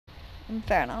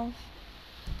Fair enough.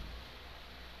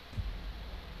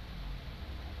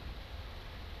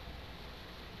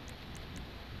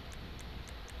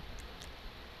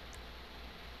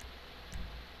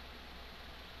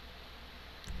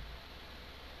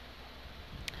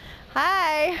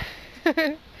 Hi!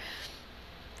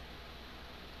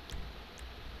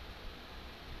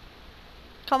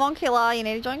 Come on, killer, you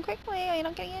need to join quickly or you're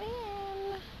not getting it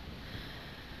in.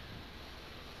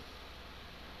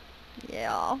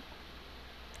 Yeah.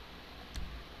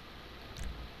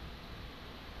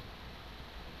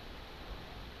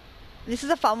 This is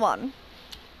a fun one.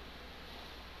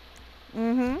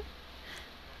 Mm-hmm.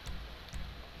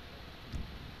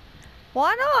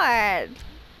 Why not?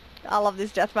 I love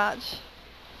this deathmatch.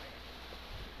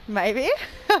 Maybe.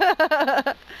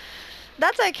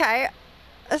 That's okay.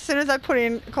 As soon as I put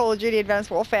in Call of Duty Advanced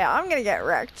Warfare, I'm gonna get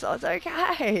wrecked, so it's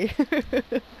okay.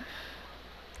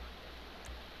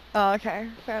 Oh, okay.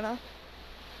 Fair enough.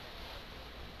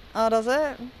 Oh, does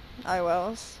it? Oh,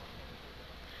 wells.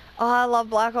 Oh, I love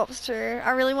Black Ops 2.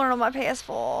 I really want it on my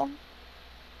PS4.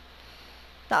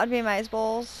 That would be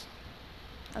amazeballs.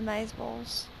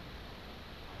 Amazeballs.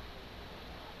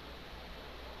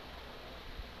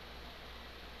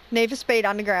 Need for Speed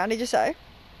Underground, did you say?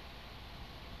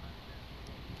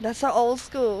 That's so old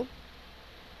school.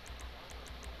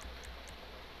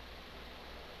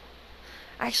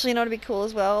 Actually, you know what'd be cool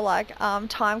as well? Like,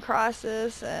 Time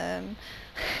Crisis and...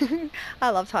 I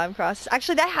love Time Crisis.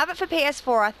 Actually, they have it for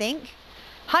PS4, I think.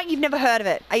 Huh? You've never heard of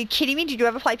it? Are you kidding me? Did you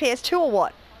ever play PS2 or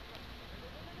what?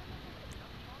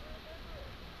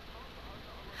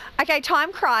 Okay,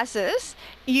 Time Crisis,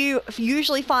 you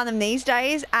usually find them these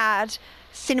days at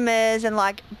cinemas and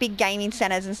like big gaming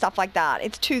centers and stuff like that.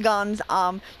 It's two guns,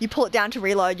 you pull it down to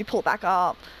reload, you pull it back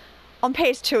up. On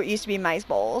PS2 it used to be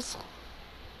amazeballs.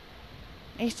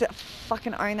 I used to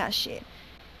fucking own that shit.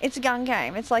 It's a gun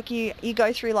game. It's like you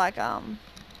go through like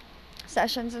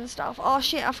sessions and stuff. Oh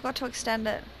shit, I forgot to extend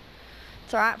it.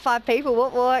 It's alright, 5 people,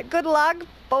 what? Good luck,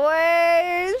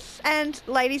 boys and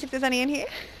ladies if there's any in here.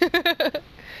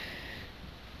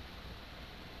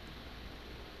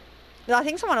 I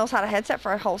think someone else had a headset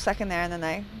for a whole second there and then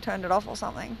they turned it off or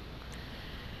something.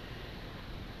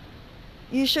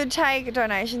 You should take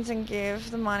donations and give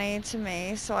the money to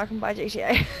me so I can buy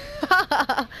GTA. Hey,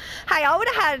 I would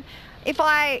have had, if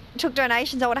I took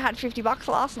donations, I would have had 50 bucks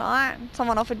last night.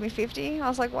 Someone offered me 50. I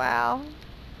was like, wow.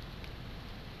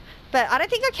 But I don't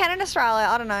think I can in Australia.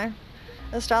 I don't know.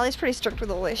 Australia's pretty strict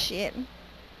with all this shit.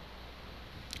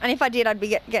 And if I did, I'd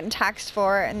be getting taxed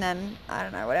for it and then, I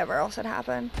don't know, whatever else had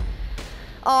happened.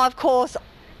 Oh, of course.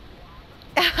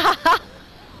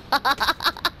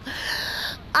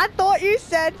 I thought you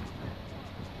said...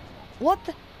 What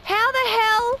the... How the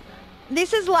hell?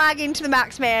 This is lagging to the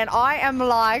max, man. I am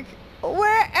like...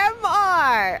 Where am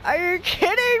I? Are you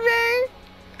kidding me?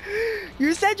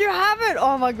 You said you haven't.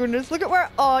 Oh my goodness. Look at where...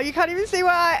 Oh, you can't even see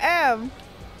where I am.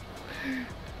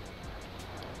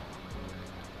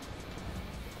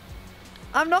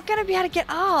 I'm not going to be able to get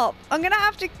up. I'm going to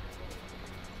have to...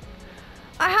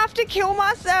 I have to kill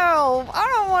myself. I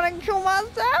don't want to kill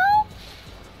myself.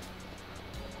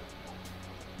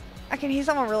 I can hear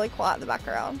someone really quiet in the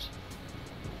background.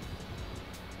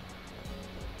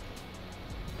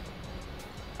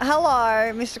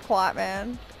 Hello, Mr. Quiet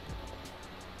Man.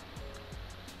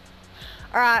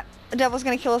 Alright, the devil's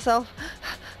gonna kill herself.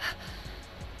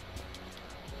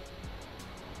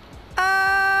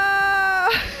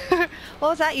 What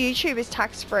was that? YouTube is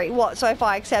tax-free. What, so if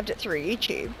I accept it through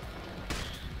YouTube?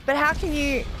 But how can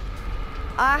you...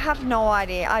 I have no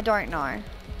idea. I don't know.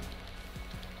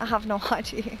 I have no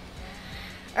idea.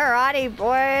 Alrighty,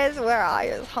 boys. Where are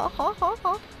you? Ha ha ha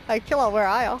ha. Hey, Killer, where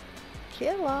are you?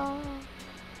 Killer.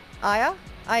 Are ya?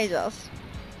 Are you just?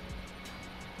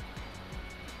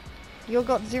 You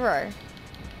got 0.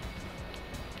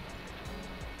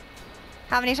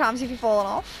 How many times have you fallen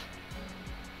off?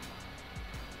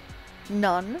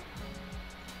 None.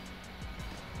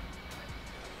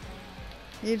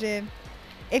 You did.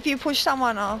 If you push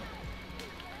someone off.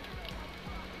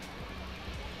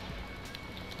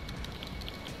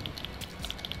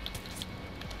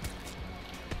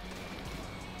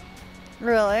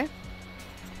 Really?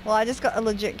 Well, I just got a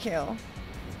legit kill.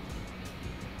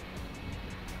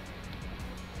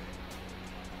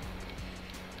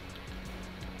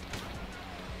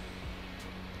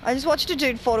 I just watched a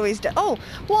dude fall to his death. Oh,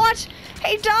 what?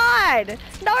 He died!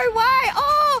 No way!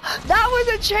 Oh, that was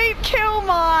a cheap kill,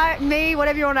 me,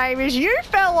 whatever your name is. You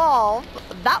fell off.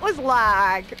 That was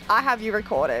lag. I have you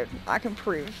recorded. I can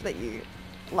prove that you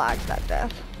lagged that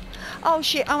death. Oh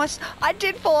shit, I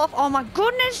did fall off. Oh my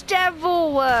goodness,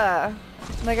 devil!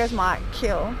 There goes my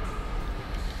kill.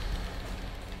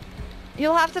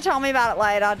 You'll have to tell me about it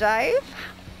later, Dave.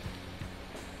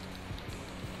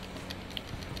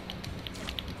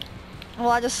 Well,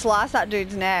 I just sliced that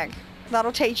dude's neck.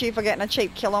 That'll teach you for getting a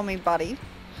cheap kill on me, buddy.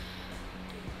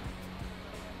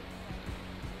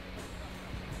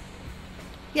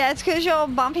 Yeah, it's because you're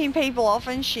bumping people off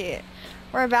and shit.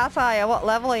 Whereabouts are you? What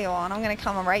level are you on? I'm gonna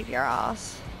come and rape your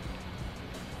ass.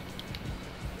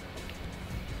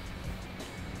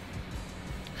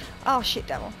 Oh, shit,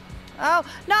 devil. Oh,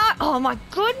 no! Oh, my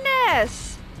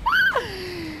goodness!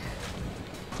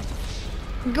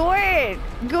 Good.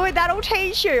 Good, that'll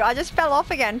teach you. I just fell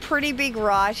off again. Pretty big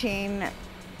writing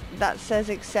that says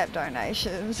accept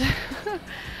donations.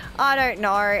 I don't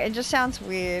know. It just sounds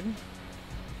weird.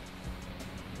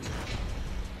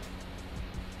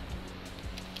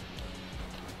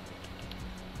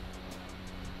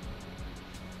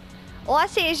 All I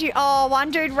see is you. Oh,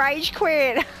 one dude rage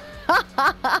quit.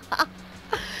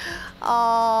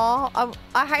 Oh,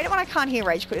 I hate it when I can't hear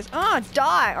rage quitters. Oh,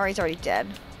 die! Or he's already dead.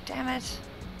 Damn it.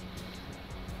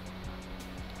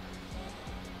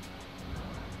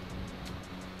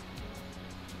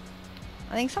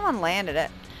 I think someone landed it.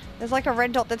 There's like a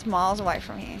red dot that's miles away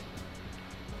from here.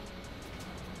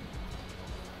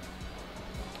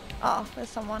 Oh, there's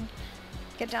someone.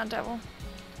 Get down, devil.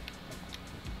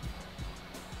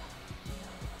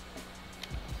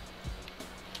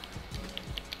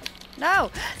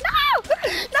 No! No!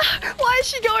 No! Why is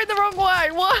she going the wrong way?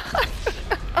 What?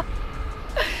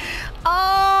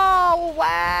 Oh,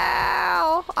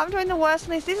 wow. I'm doing the worst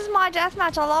in this. This is my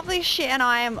deathmatch. I love this shit and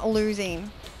I am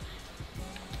losing.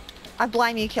 I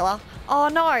blame you, killer. Oh,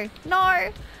 no.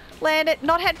 No. Land it.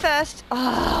 Not head first.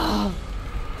 Oh.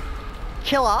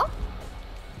 Killer?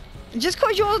 Just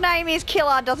because your name is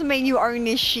Killer doesn't mean you own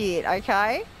this shit,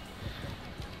 okay?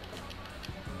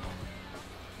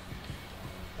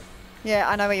 Yeah,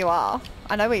 I know where you are.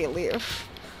 I know where you live.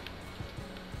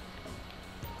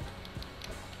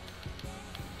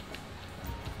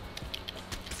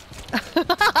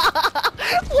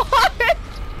 What?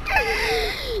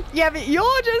 Yeah, but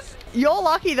you're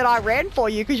lucky that I ran for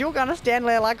you because you're gonna stand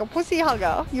there like a pussy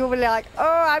hugger. You'll be like,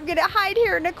 oh, I'm gonna hide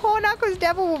here in the corner because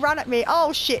Devil will run at me.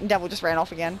 Oh shit, and Devil just ran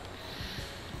off again.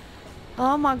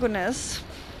 Oh my goodness.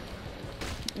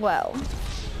 Well.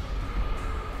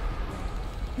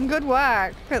 Good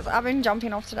work, because I've been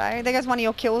jumping off today. There goes one of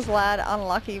your kills, lad.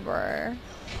 Unlucky, bro.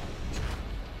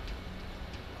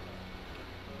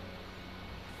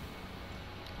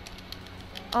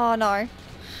 Oh, no.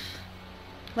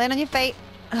 Land on your feet.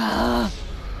 Ugh.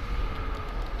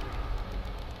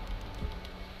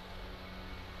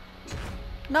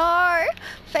 No!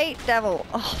 Feet, devil.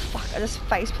 Oh, fuck. I just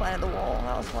face planted the wall.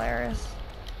 That was hilarious.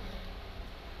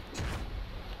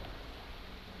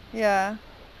 Yeah.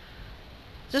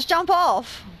 Just jump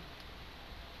off.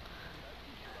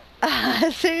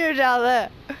 I see you down there.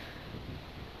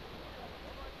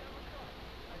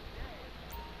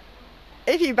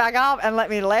 If you back up and let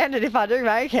me land it if I do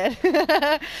make it.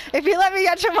 If you let me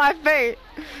get to my feet.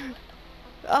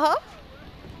 Uh-huh.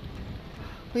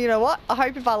 Well, you know what? I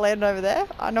hope if I land over there,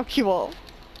 I knock you off.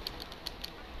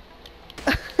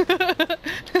 No!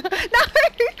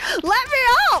 Let me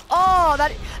up! Oh,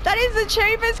 that is the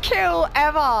cheapest kill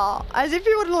ever. As if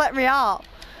you wouldn't let me up.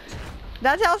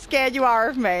 That's how scared you are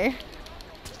of me.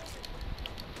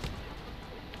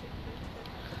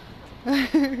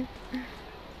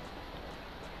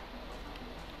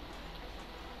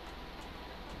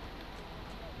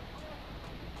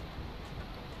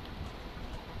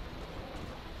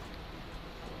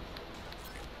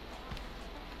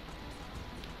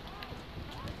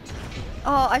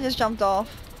 Oh, I just jumped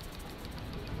off.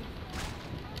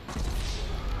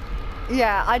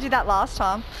 Yeah, I did that last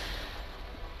time.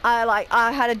 I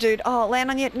had a dude, oh, land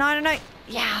on your, no.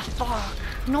 Yeah, fuck.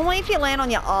 Normally if you land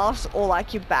on your ass or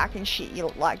like your back and shit,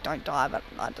 you like don't die, but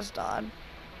I just died.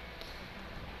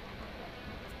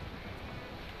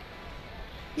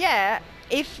 Yeah,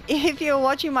 if you were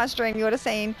watching my stream, you would have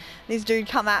seen this dude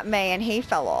come at me and he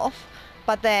fell off.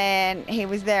 But then he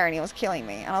was there and he was killing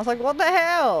me. And I was like, what the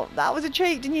hell? That was a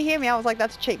cheat. Didn't you hear me? I was like,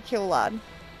 that's a cheat kill, lad.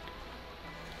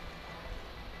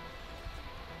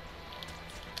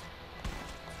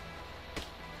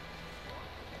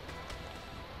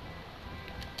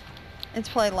 It's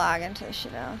probably lagging to the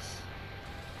shit house.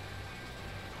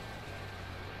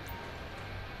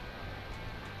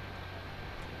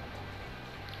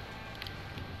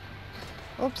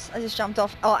 Oops, I just jumped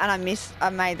off. Oh, and I missed. I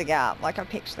made the gap. Like, I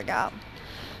picked the gap.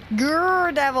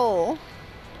 Grrr, devil.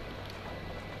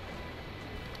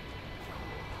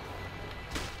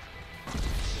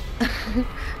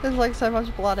 There's like so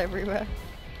much blood everywhere.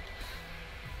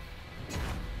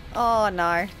 Oh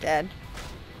no, dead.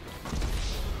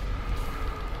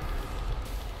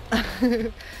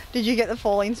 Did you get the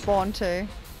falling spawn too?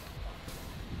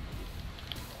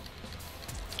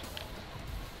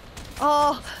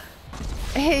 Oh,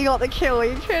 he got the kill, are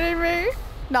you kidding me?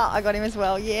 Nah, I got him as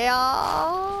well,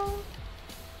 yeah.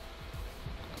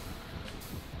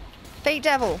 Feet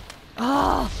devil.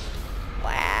 Oh,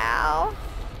 wow.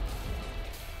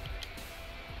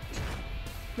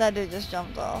 That dude just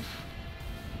jumped off.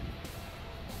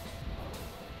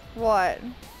 What?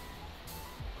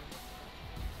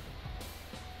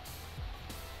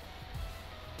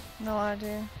 No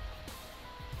idea.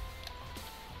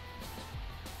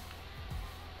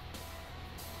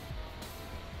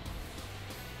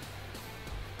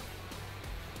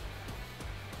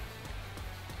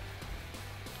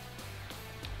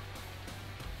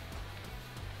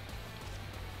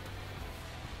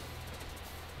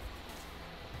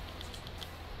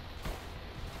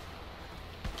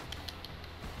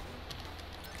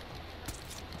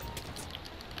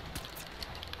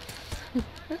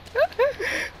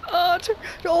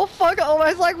 Oh fuck, I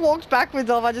almost like walked backwards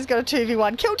off. I just got a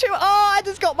 2v1. Kill 2. Oh, I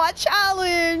just got my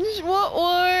challenge.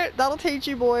 What? That'll teach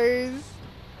you boys.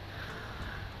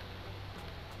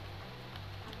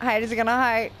 Haters are gonna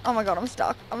hate. Oh my god, I'm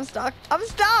stuck. I'm stuck. I'm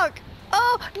stuck.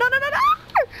 Oh, no, no, no, no.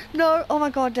 No, oh my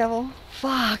god, devil.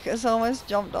 Fuck, it's almost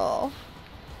jumped off.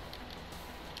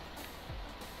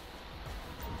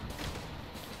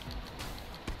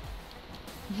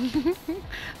 I'm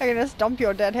gonna stomp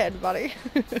your dead head, buddy.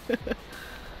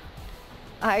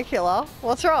 Hey, killer.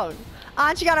 What's wrong?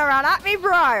 Aren't you gonna run at me,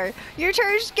 bro? You're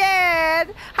too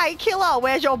scared. Hey, killer,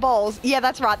 where's your balls? Yeah,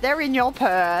 that's right. They're in your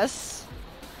purse.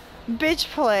 Bitch,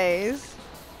 please.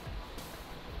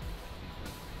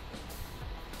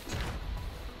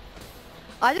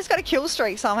 I just got a kill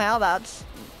streak somehow. That's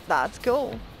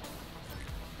cool.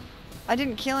 I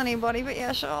didn't kill anybody, but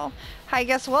yeah, sure. Hey,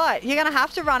 guess what? You're gonna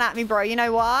have to run at me, bro. You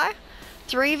know why?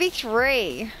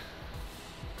 3v3.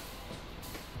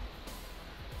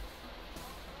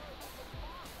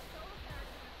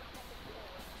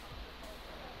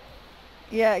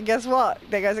 Yeah, guess what?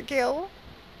 There goes a kill.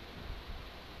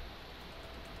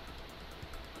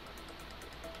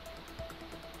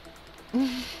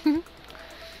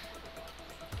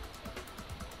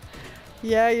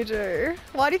 Yeah, you do.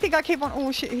 Why do you think I keep on...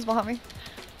 Oh shit, he's behind me.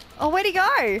 Oh, where'd he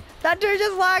go? That dude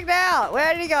just lagged out.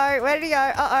 Where did he go? Where did he go?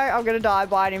 Uh-oh, I'm gonna die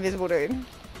by an invisible dude.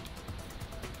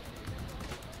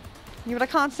 Yeah, but I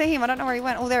can't see him. I don't know where he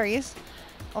went. Oh, there he is.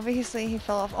 Obviously, he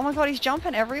fell off. Oh my god, he's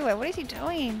jumping everywhere. What is he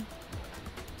doing?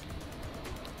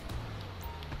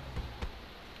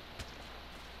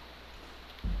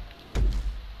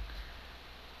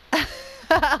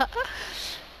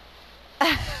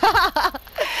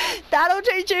 That'll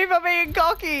teach you for being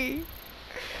cocky.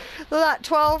 Look at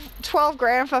that, 12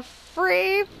 grand for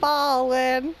free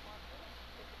falling.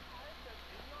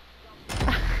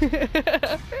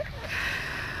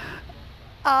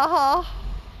 Uh-huh.